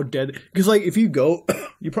 like, how dead, because, like, if you go,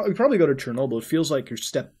 you probably go to Chernobyl, it feels like you're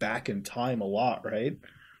stepped back in time a lot, right?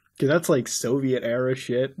 Because that's, like, Soviet era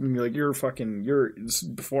shit, and, like, this is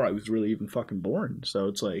before I was really even fucking born, so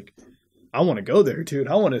it's like, I want to go there, dude.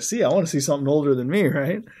 I want to see something older than me,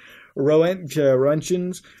 right?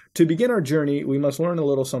 Roentgens. To begin our journey, we must learn a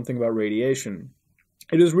little something about radiation.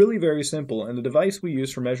 It is really very simple, and the device we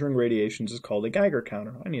use for measuring radiations is called a Geiger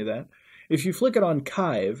counter. I knew that. If you flick it on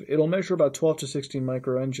Kyiv, it'll measure about 12 to 16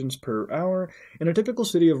 microengens per hour. In a typical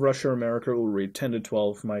city of Russia or America, it will read 10 to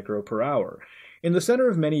 12 micro per hour. In the center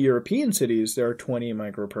of many European cities, there are 20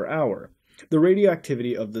 micro per hour. The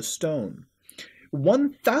radioactivity of the stone.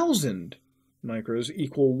 1,000 micros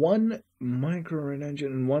equal 1 microengen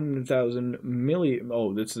and 1,000 milli.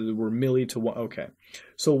 Oh, we're milli to 1. Okay.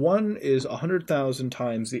 So 1 is 100,000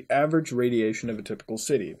 times the average radiation of a typical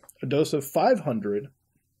city. A dose of 500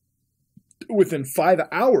 within 5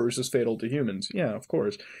 hours is fatal to humans. Yeah, of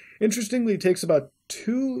course. Interestingly, it takes about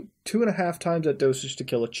 2.5 times that dosage to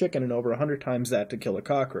kill a chicken and over 100 times that to kill a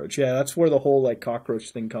cockroach. Yeah, that's where the whole, like,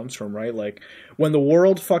 cockroach thing comes from, right? Like, when the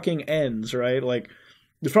world fucking ends, right? Like,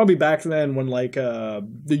 it's probably back then when, like, the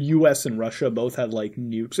US and Russia both had, like,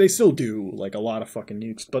 nukes. They still do, like, a lot of fucking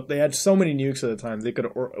nukes, but they had so many nukes at the time, they could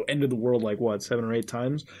have ended the world, like, what, 7 or 8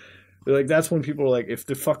 times? Like, that's when people were like,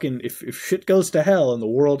 if shit goes to hell and the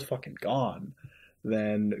world's fucking gone,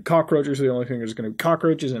 then cockroaches are the only thing that's going to...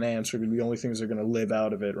 Cockroaches and ants are going to be the only things that are going to live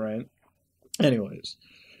out of it, right? Anyways,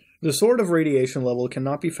 the sort of radiation level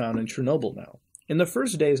cannot be found in Chernobyl now. In the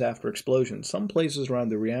first days after explosion, some places around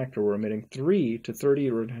the reactor were emitting 3 to 30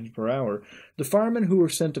 roentgens per hour. The firemen who were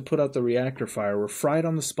sent to put out the reactor fire were fried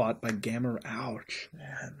on the spot by gamma. Ouch,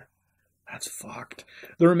 man. That's fucked.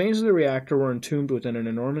 The remains of the reactor were entombed within an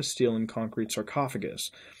enormous steel and concrete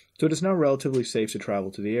sarcophagus, so it is now relatively safe to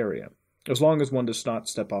travel to the area, as long as one does not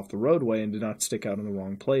step off the roadway and do not stick out in the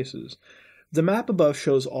wrong places. The map above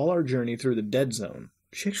shows all our journey through the dead zone.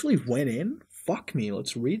 She actually went in? Fuck me,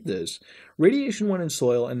 let's read this. Radiation went in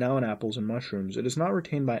soil and now in apples and mushrooms. It is not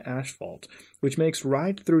retained by asphalt, which makes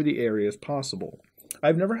ride through the areas possible.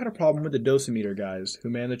 I've never had a problem with the dosimeter guys who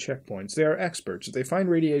man the checkpoints. They are experts. If they find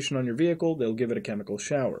radiation on your vehicle, they'll give it a chemical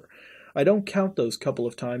shower. I don't count those couple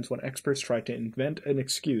of times when experts try to invent an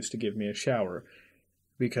excuse to give me a shower.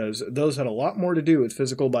 because those had a lot more to do with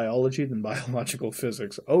physical biology than biological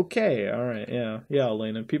physics. Okay, all right, yeah,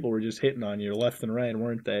 Elena. People were just hitting on you left and right,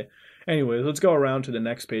 weren't they? Anyways, let's go around to the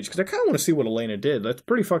next page, because I kind of want to see what Elena did. That's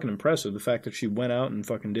pretty fucking impressive, the fact that she went out and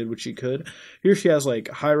fucking did what she could. Here she has, like,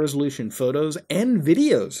 high-resolution photos and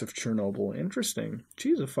videos of Chernobyl. Interesting.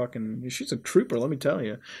 She's a trooper, let me tell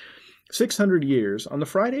you. 600 years. On the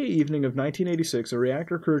Friday evening of 1986, a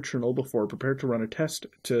reactor crew at Chernobyl 4 prepared to run a test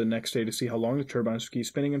to next day to see how long the turbines would keep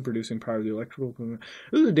spinning and producing power to the electrical...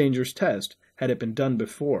 This was a dangerous test, had it been done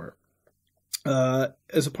before.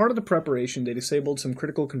 As a part of the preparation, they disabled some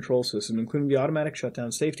critical control systems, including the automatic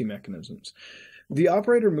shutdown safety mechanisms. The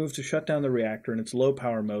operator moved to shut down the reactor in its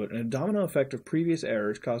low-power mode, and a domino effect of previous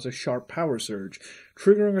errors caused a sharp power surge,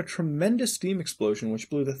 triggering a tremendous steam explosion which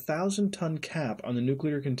blew the 1,000-ton cap on the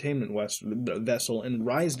nuclear containment vessel and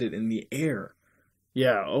raised it in the air.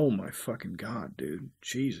 Yeah, oh my fucking god, dude.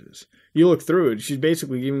 Jesus. You look through it, she's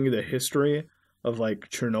basically giving you the history of, like,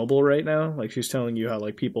 Chernobyl right now. Like, she's telling you how,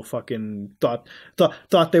 like, people fucking thought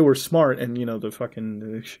they were smart, and, you know, the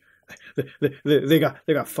fucking... They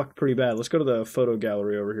got fucked pretty bad. Let's go to the photo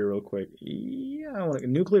gallery over here real quick. Yeah, I want a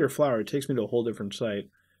nuclear flower. It takes me to a whole different site.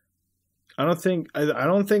 I don't think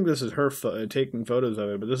this is her taking photos of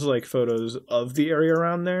it, but this is like photos of the area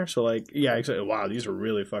around there. So like, yeah, exactly. Wow, these are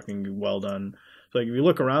really fucking well done. So like, if you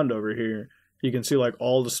look around over here, you can see like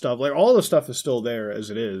all the stuff. Like all the stuff is still there as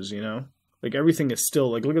it is, you know. Like everything is still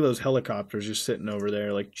like. Look at those helicopters just sitting over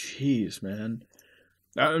there. Like, jeez, man.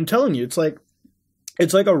 I'm telling you, it's like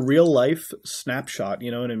a real-life snapshot, you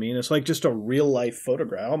know what I mean? It's like just a real-life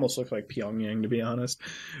photograph. It almost looks like Pyongyang, to be honest.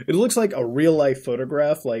 It looks like a real-life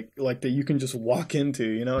photograph, like that you can just walk into,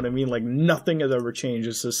 you know what I mean? Like, nothing has ever changed.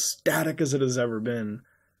 It's as static as it has ever been.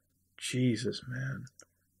 Jesus, man.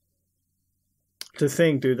 To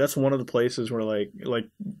think, dude, that's one of the places where, like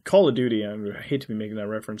Call of Duty, I hate to be making that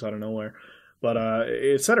reference out of nowhere, but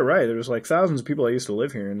it said it right. There was like thousands of people that used to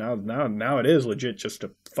live here, and now it is legit just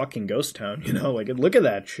a fucking ghost town, you know? Like, look at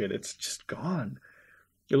that shit. It's just gone.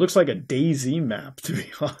 It looks like a DayZ map, to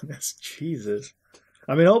be honest. Jesus.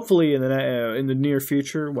 I mean, hopefully in the near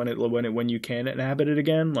future, when you can inhabit it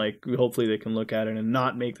again, like hopefully they can look at it and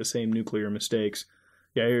not make the same nuclear mistakes.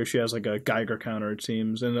 Yeah, here she has like a Geiger counter, it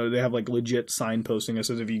seems, and they have like legit signposting that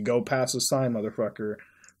says if you go past the sign, motherfucker,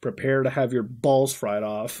 prepare to have your balls fried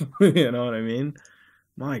off. You know what I mean?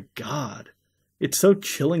 My God. It's so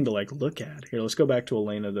chilling to, like, look at. Here, let's go back to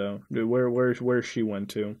Elena, though. Where she went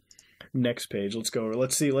to. Next page. Let's go.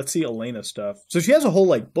 Let's see Elena stuff. So she has a whole,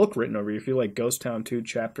 like, book written over here. If you like Ghost Town 2,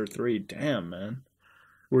 Chapter 3. Damn, man.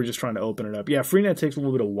 We're just trying to open it up. Yeah, Freenet takes a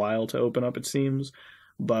little bit of while to open up, it seems.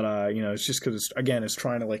 But, you know, it's just because, it's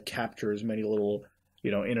trying to, like, capture as many little... you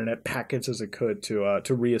know, internet packets as it could to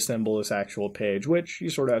reassemble this actual page, which you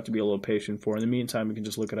sort of have to be a little patient for. In the meantime, we can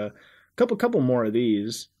just look at a couple more of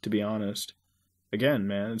these, to be honest. Again,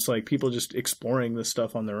 man, it's like people just exploring this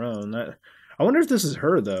stuff on their own. I wonder if this is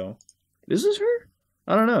her, though. Is this her?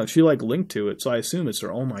 I don't know. She, like, linked to it, so I assume it's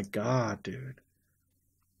her. Oh, my God, dude.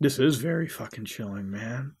 This is very fucking chilling,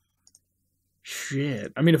 man.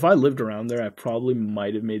 Shit. I mean, if I lived around there, I probably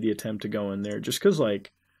might have made the attempt to go in there, just because,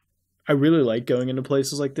 like, I really like going into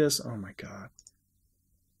places like this. Oh my god.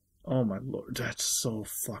 Oh my lord. That's so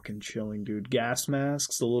fucking chilling, dude. Gas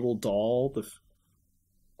masks, the little doll.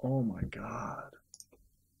 Oh my god.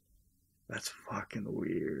 That's fucking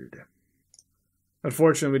weird.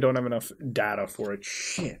 Unfortunately, we don't have enough data for it.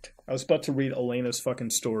 Shit. I was about to read Elena's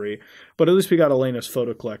fucking story, but at least we got Elena's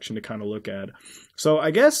photo collection to kind of look at. So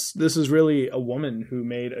I guess this is really a woman who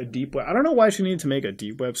made a deep web. I don't know why she needed to make a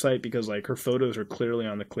deep website, because like her photos are clearly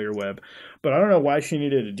on the clear web, but I don't know why she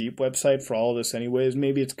needed a deep website for all of this anyways.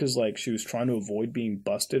 Maybe it's because like she was trying to avoid being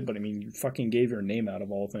busted, but I mean, you fucking gave your name out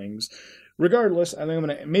of all things. Regardless, I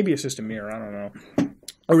think maybe it's just a mirror, I don't know.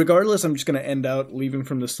 Regardless, I'm just going to end out leaving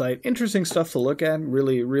from the site. Interesting stuff to look at.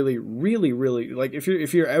 Really, really, really, really, like if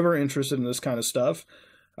you're ever interested in this kind of stuff,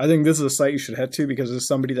 I think this is a site you should head to, because it's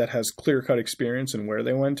somebody that has clear-cut experience in where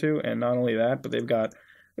they went to, and not only that, but they've got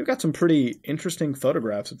some pretty interesting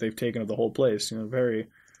photographs that they've taken of the whole place. You know, very,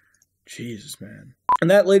 Jesus, man. And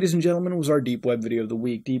that, ladies and gentlemen, was our Deep Web video of the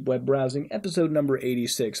week, Deep Web Browsing, episode number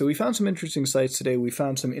 86. So we found some interesting sites today. We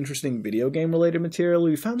found some interesting video game-related material.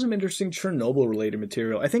 We found some interesting Chernobyl-related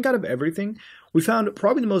material. I think out of everything, we found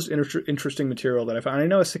probably the most interesting material that I found. I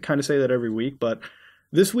know I kind of say that every week, but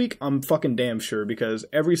This week, I'm fucking damn sure, because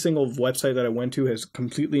every single website that I went to has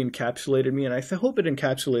completely encapsulated me, and I hope it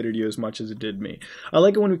encapsulated you as much as it did me. I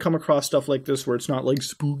like it when we come across stuff like this, where it's not like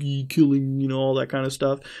spooky, killing, you know, all that kind of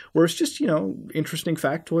stuff, where it's just, you know, interesting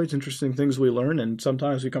factoids, interesting things we learn, and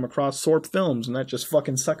sometimes we come across Sorp films, and that just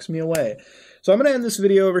fucking sucks me away. So I'm going to end this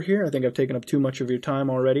video over here. I think I've taken up too much of your time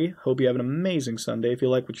already. Hope you have an amazing Sunday. If you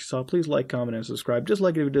like what you saw, please like, comment, and subscribe.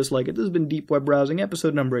 Dislike it if you dislike it. This has been Deep Web Browsing,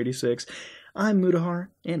 episode number 86. I'm Mudahar,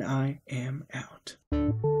 and I am out.